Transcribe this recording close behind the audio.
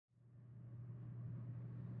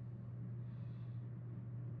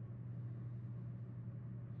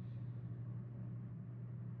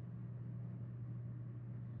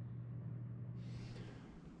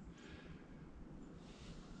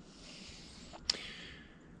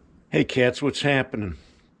Hey, cats, what's happening?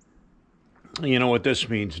 You know what this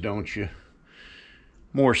means, don't you?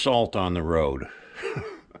 More salt on the road.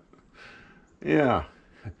 Yeah,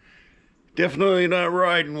 definitely not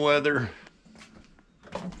riding weather.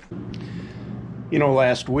 You know,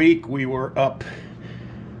 last week we were up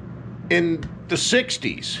in the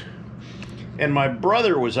 60s, and my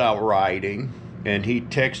brother was out riding, and he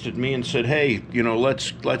texted me and said, "Hey,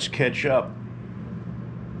 let's catch up,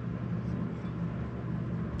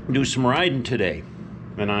 do some riding today."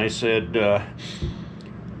 And I said,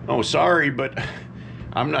 "Oh, sorry, but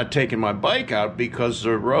I'm not taking my bike out because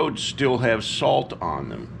the roads still have salt on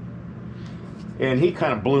them." And he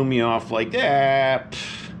kind of blew me off like, because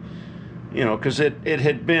it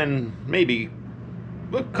had been maybe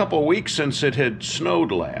a couple of weeks since it had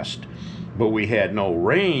snowed last, but we had no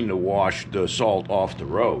rain to wash the salt off the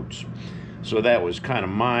roads. So that was kind of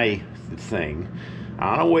my thing.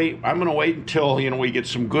 I'm going to wait until, we get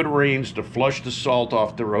some good rains to flush the salt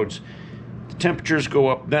off the roads. The temperatures go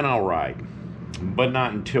up, then I'll ride. But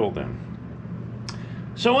not until then.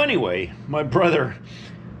 So anyway, my brother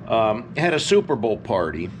had a Super Bowl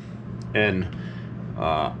party, and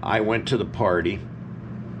I went to the party.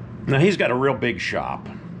 Now, he's got a real big shop.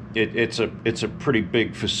 It's a pretty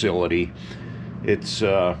big facility. It's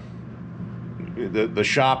the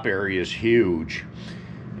shop area is huge,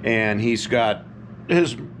 and he's got a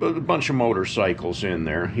bunch of motorcycles in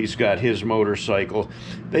there. He's got his motorcycle.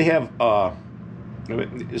 They have so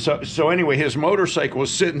anyway, his motorcycle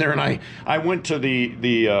was sitting there, and I went to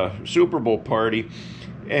the Super Bowl party,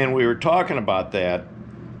 and we were talking about that,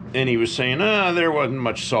 and he was saying, there wasn't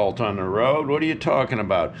much salt on the road. What are you talking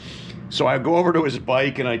about? So I go over to his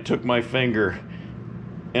bike, and I took my finger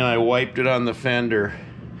and I wiped it on the fender,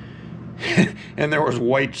 and there was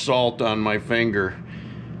white salt on my finger.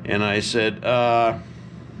 And I said,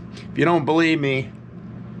 if you don't believe me,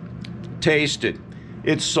 taste it.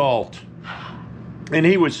 It's salt. And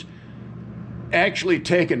he was actually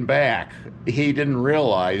taken back. He didn't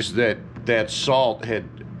realize that salt had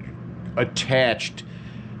attached,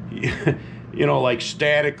 like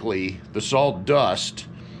statically, the salt dust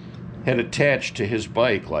had attached to his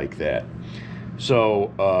bike like that.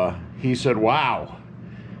 So he said, wow.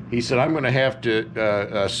 He said, I'm going to have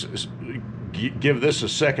to give this a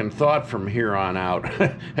second thought from here on out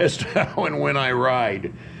as to how and when I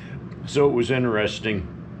ride. So it was interesting.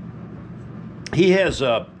 He has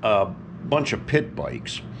a bunch of pit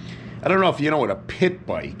bikes. I don't know if you know what a pit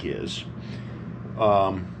bike is.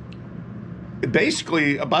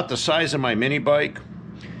 Basically about the size of my mini bike,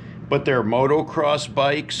 but they're motocross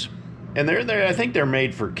bikes, and they're I think they're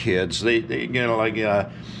made for kids. They like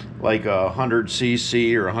a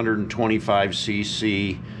 100cc or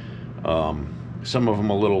 125cc. Some of them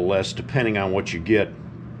a little less, depending on what you get.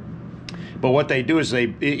 But what they do is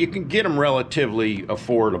you can get them relatively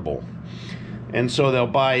affordable. And so they'll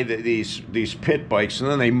buy these pit bikes, and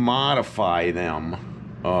then they modify them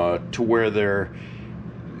to where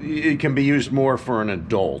it can be used more for an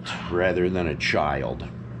adult rather than a child.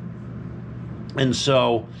 And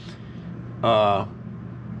so, what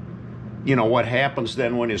happens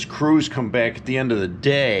then when his crews come back at the end of the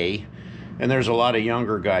day, and there's a lot of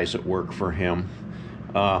younger guys that work for him,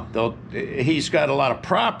 he's got a lot of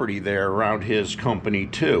property there around his company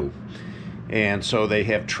too. And so they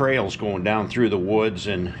have trails going down through the woods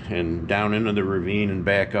and down into the ravine and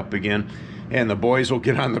back up again. And the boys will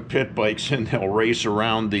get on the pit bikes and they'll race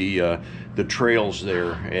around the trails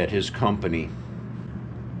there at his company.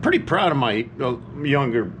 Pretty proud of my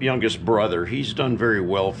youngest brother. He's done very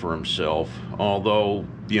well for himself, although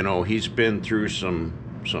he's been through some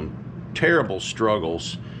terrible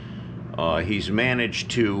struggles. He's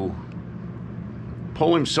managed to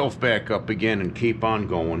pull himself back up again and keep on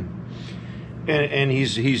going. And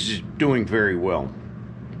he's doing very well.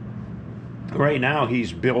 Right now,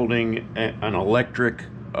 he's building an electric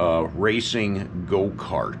racing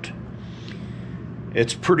go-kart.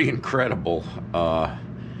 It's pretty incredible.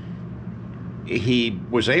 He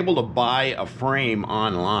was able to buy a frame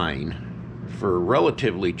online for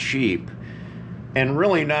relatively cheap, and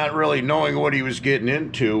really not really knowing what he was getting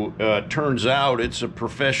into. Turns out it's a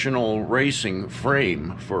professional racing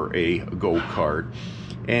frame for a go-kart.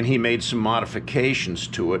 And he made some modifications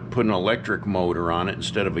to it, put an electric motor on it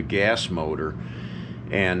instead of a gas motor.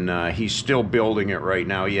 And he's still building it right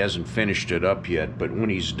now. He hasn't finished it up yet. But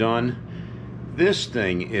when he's done, this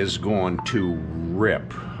thing is going to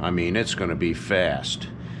rip. I mean, it's going to be fast.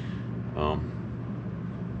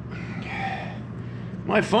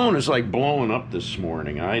 My phone is like blowing up this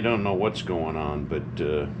morning. I don't know what's going on, but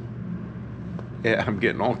I'm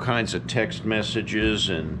getting all kinds of text messages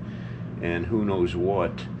and who knows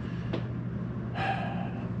what.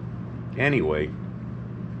 Anyway,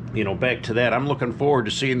 you know, back to that. I'm looking forward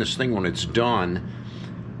to seeing this thing when it's done.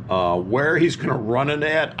 Where he's going to run it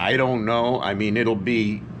at, I don't know. I mean, you'll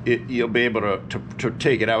be able to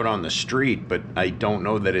take it out on the street, but I don't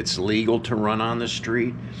know that it's legal to run on the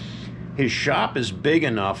street. His shop is big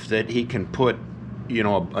enough that he can put, you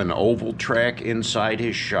know, an oval track inside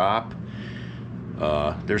his shop.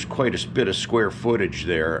 There's quite a bit of square footage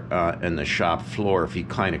there in the shop floor. If he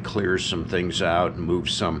kind of clears some things out and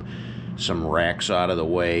moves some racks out of the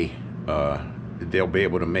way, they'll be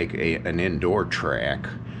able to make an indoor track.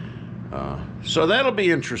 So that'll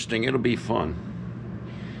be interesting. It'll be fun.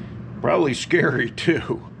 Probably scary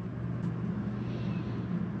too.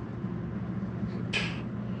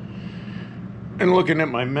 And looking at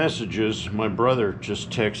my messages, my brother just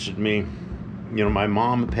texted me, you know, my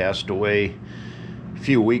mom passed away a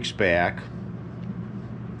few weeks back,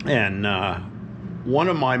 and one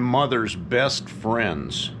of my mother's best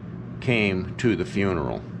friends came to the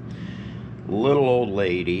funeral. Little old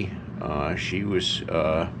lady. She was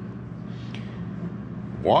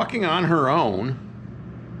walking on her own,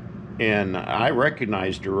 and I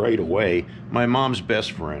recognized her right away. My mom's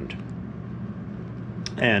best friend.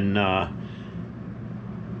 And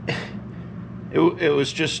it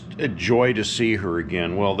was just a joy to see her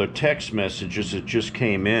again. Well, the text messages that just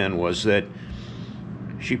came in was that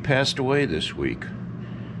she passed away this week.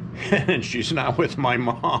 And she's not with my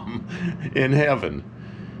mom in heaven.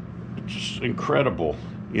 It's incredible,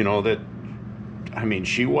 you know, that, I mean,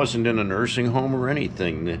 she wasn't in a nursing home or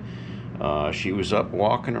anything. She was up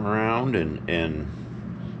walking around and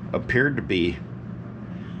appeared to be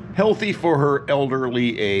healthy for her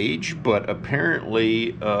elderly age, but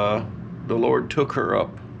apparently the Lord took her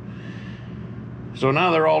up. So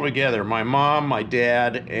now they're all together, my mom, my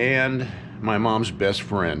dad, and my mom's best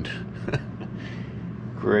friend.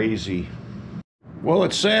 Crazy. Well,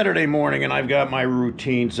 it's Saturday morning, and I've got my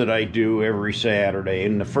routines that I do every Saturday,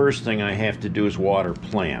 and the first thing I have to do is water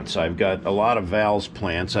plants. I've got a lot of Val's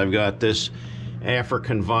plants. I've got this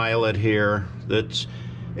African violet here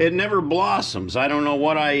it never blossoms. I don't know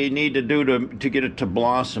what I need to do to get it to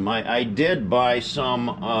blossom. I did buy some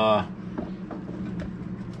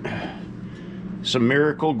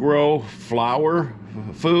Miracle Grow flower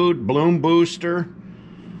food, bloom booster,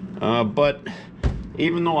 but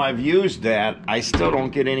even though I've used that, I still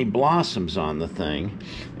don't get any blossoms on the thing.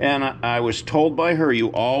 And I was told by her, you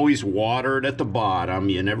always water it at the bottom.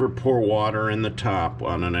 You never pour water in the top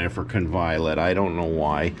on an African violet. I don't know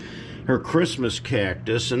why. Her Christmas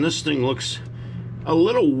cactus, and this thing looks a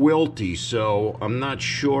little wilty, so I'm not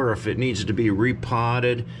sure if it needs to be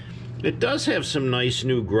repotted. It does have some nice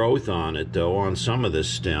new growth on it, though, on some of the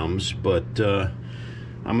stems, but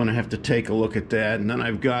I'm going to have to take a look at that. And then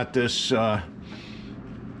I've got this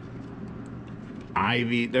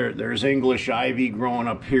ivy. There's English ivy growing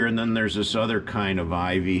up here, and then there's this other kind of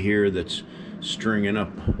ivy here that's stringing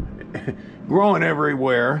up, growing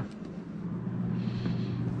everywhere.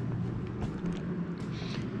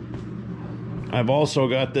 I've also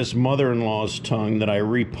got this mother-in-law's tongue that I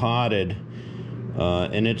repotted,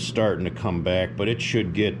 and it's starting to come back, but it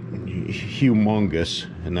should get humongous,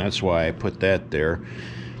 and that's why I put that there.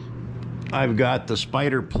 I've got the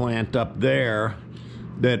spider plant up there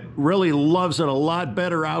that really loves it a lot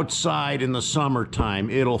better outside in the summertime.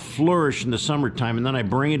 It'll flourish in the summertime, and then I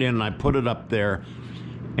bring it in and I put it up there,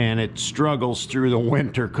 and it struggles through the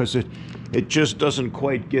winter because it just doesn't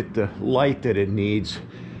quite get the light that it needs.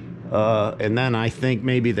 And then I think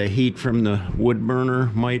maybe the heat from the wood burner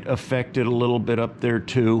might affect it a little bit up there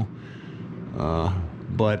too.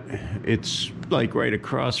 But it's like right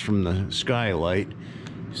across from the skylight.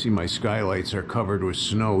 See, my skylights are covered with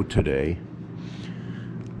snow today.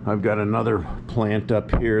 I've got another plant up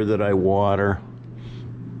here that I water.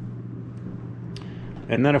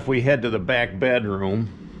 And then if we head to the back bedroom,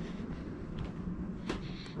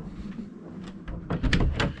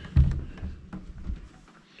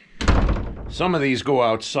 some of these go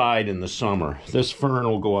outside in the summer. This fern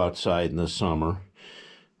will go outside in the summer.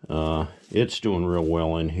 It's doing real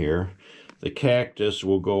well in here. The cactus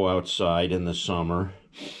will go outside in the summer.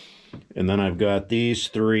 And then I've got these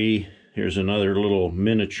three. Here's another little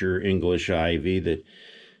miniature English ivy that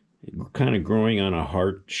kind of growing on a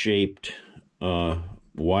heart-shaped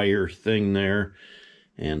wire thing there.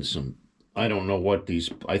 And some, I don't know what these,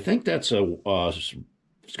 I think that's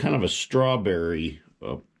it's kind of a strawberry,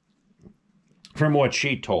 from what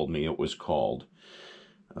she told me it was called.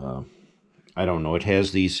 I don't know. It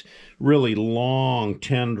has these really long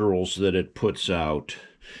tendrils that it puts out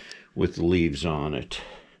with leaves on it.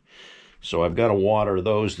 So I've got to water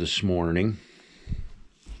those this morning.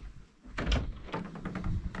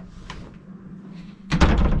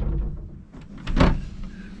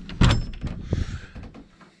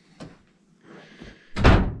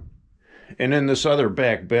 And in this other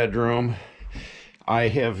back bedroom, I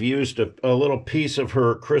have used a little piece of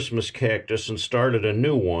her Christmas cactus and started a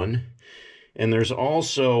new one. And there's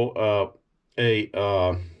also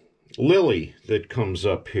a lily that comes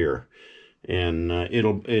up here, and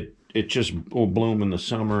it just will bloom in the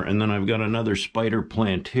summer. And then I've got another spider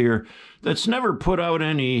plant here that's never put out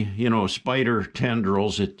any, spider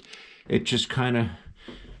tendrils. It just kind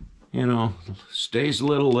of, stays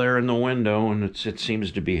little there in the window, and it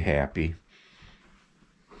seems to be happy.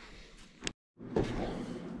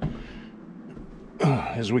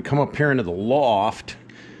 As we come up here into the loft,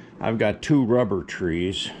 I've got 2 rubber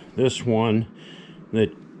trees. This one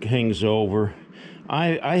that hangs over,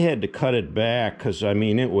 I had to cut it back because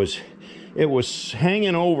it was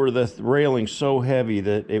hanging over the railing so heavy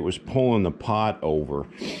that it was pulling the pot over.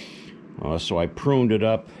 So I pruned it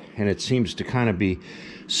up, and it seems to kind of be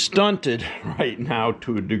stunted right now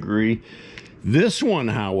to a degree. This one,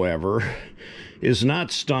 however, is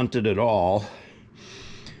not stunted at all,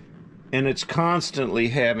 and it's constantly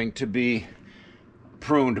having to be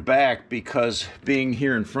pruned back because being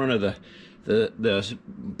here in front of the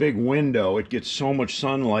big window, it gets so much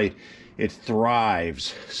sunlight, it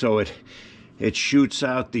thrives. So it shoots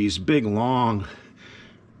out these big long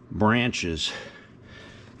branches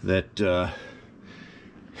that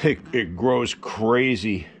it grows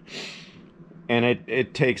crazy, and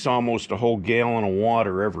it takes almost a whole gallon of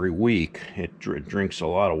water every week. It drinks a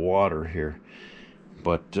lot of water here,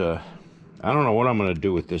 but I don't know what I'm going to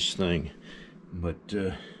do with this thing. But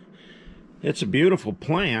it's a beautiful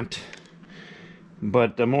plant,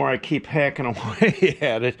 but the more I keep hacking away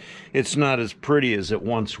at it, it's not as pretty as it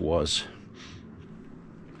once was.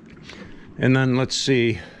 And then let's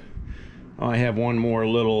see, I have one more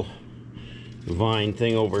little vine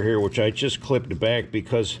thing over here, which I just clipped back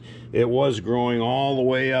because it was growing all the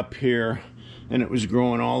way up here, and it was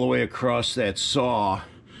growing all the way across that saw,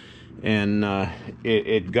 and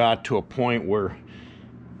it got to a point where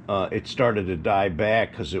it started to die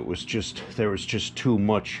back because there was just too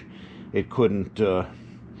much. It couldn't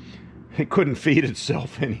feed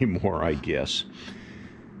itself anymore, I guess.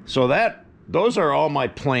 So those are all my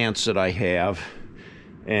plants that I have,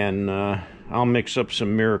 and I'll mix up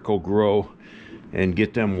some Miracle-Gro and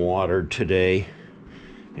get them watered today,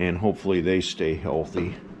 and hopefully they stay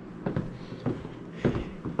healthy.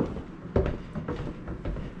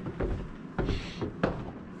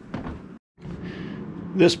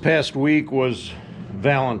 This past week was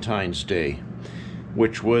Valentine's Day,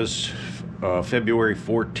 which was February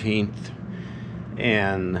 14th,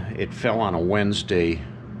 and it fell on a Wednesday.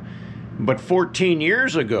 But 14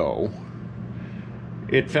 years ago,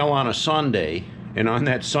 it fell on a Sunday, and on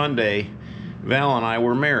that Sunday, Val and I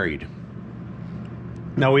were married.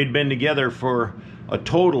 Now, we'd been together for a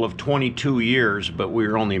total of 22 years, but we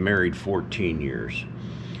were only married 14 years.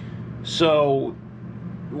 So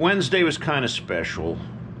Wednesday was kind of special.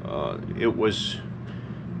 It was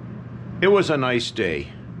a nice day,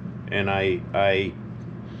 and I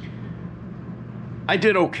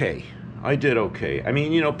did okay. I did okay. I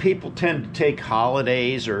mean, people tend to take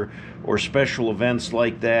holidays or special events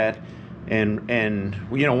like that, and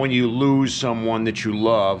when you lose someone that you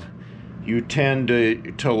love, you tend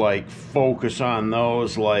to like focus on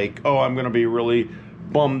those, like, oh, I'm going to be really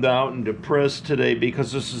bummed out and depressed today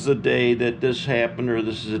because this is a day that this happened, or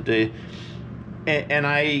this is a day, and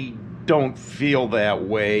I don't feel that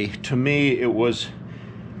way. To me, it was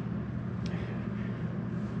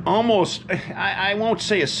almost, I won't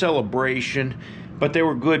say a celebration, but they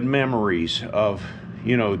were good memories of,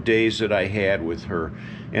 days that I had with her,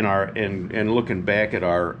 and looking back at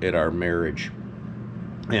our marriage,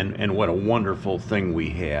 and what a wonderful thing we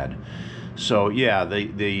had. So yeah,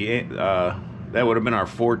 that would have been our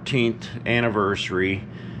 14th anniversary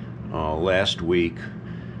last week,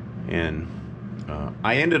 and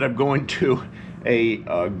I ended up going to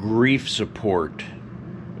a grief support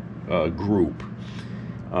group.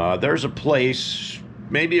 There's a place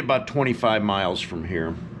maybe about 25 miles from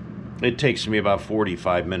here. It takes me about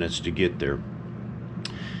 45 minutes to get there.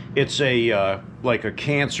 It's like a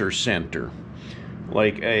cancer center,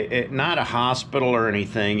 like not a hospital or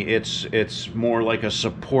anything. It's more like a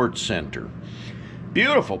support center.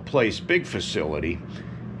 Beautiful place, big facility,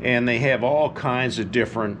 and they have all kinds of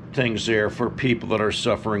different things there for people that are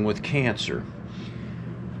suffering with cancer.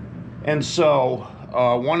 And so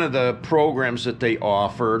one of the programs that they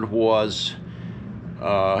offered was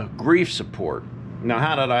grief support. Now,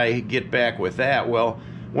 how did I get back with that? Well,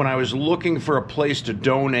 when I was looking for a place to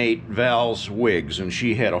donate Val's wigs, and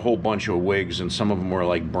she had a whole bunch of wigs, and some of them were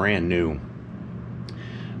like brand new.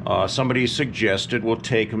 somebody suggested we'll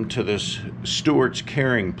take them to this Stewart's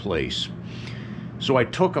Caring place. So I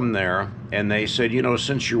took them there, and they said, you know,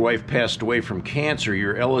 since your wife passed away from cancer,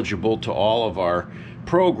 you're eligible to all of our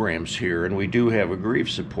programs here, and we do have a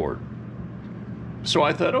grief support. So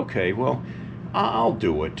I thought, okay, well, I'll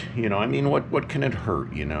do it. You know, I mean, what can it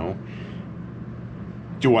hurt, you know?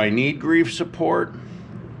 Do I need grief support?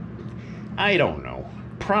 I don't know.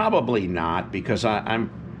 Probably not, because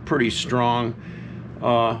I'm pretty strong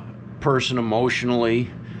person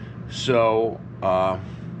emotionally. So,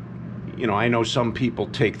 you know, I know some people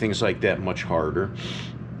take things like that much harder.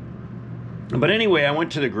 But anyway, I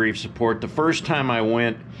went to the grief support. The first time I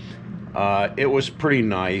went, it was pretty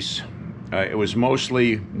nice. It was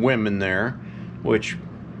mostly women there, which,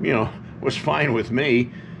 you know, was fine with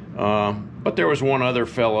me. But there was one other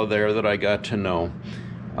fellow there that I got to know.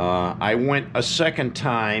 I went a second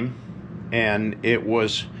time, and it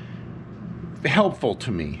was helpful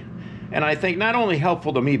to me. And I think not only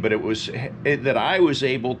helpful to me, but it was that I was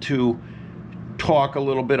able to talk a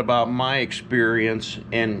little bit about my experience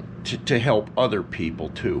and to help other people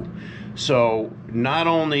too. So not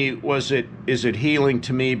only is it healing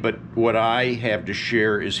to me, but what I have to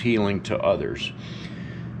share is healing to others.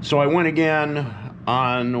 So I went again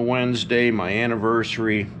on Wednesday, my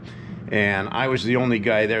anniversary, and I was the only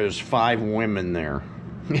guy there. There's 5 women there.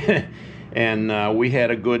 And we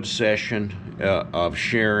had a good session of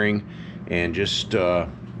sharing and just,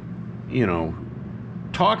 you know,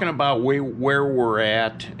 talking about where we're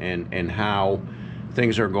at and how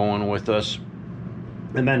things are going with us.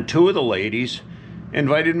 And then 2 of the ladies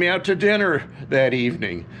invited me out to dinner that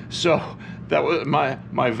evening. So that was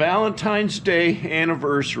my Valentine's Day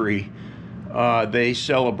anniversary. They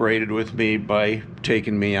celebrated with me by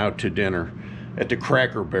taking me out to dinner at the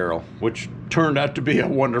Cracker Barrel, which turned out to be a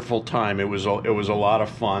wonderful time. It was a lot of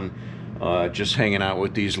fun, just hanging out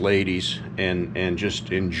with these ladies and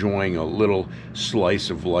just enjoying a little slice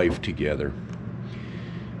of life together.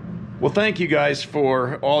 Well, thank you guys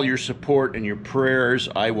for all your support and your prayers.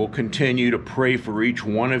 I will continue to pray for each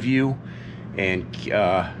one of you and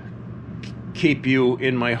keep you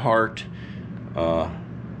in my heart.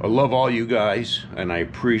 I love all you guys, and I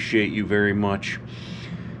appreciate you very much.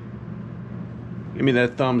 Give me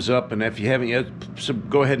that thumbs up, and if you haven't yet,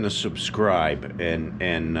 go ahead and subscribe and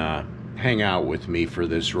hang out with me for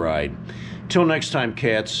this ride. Till next time,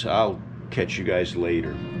 cats, I'll catch you guys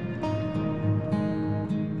later.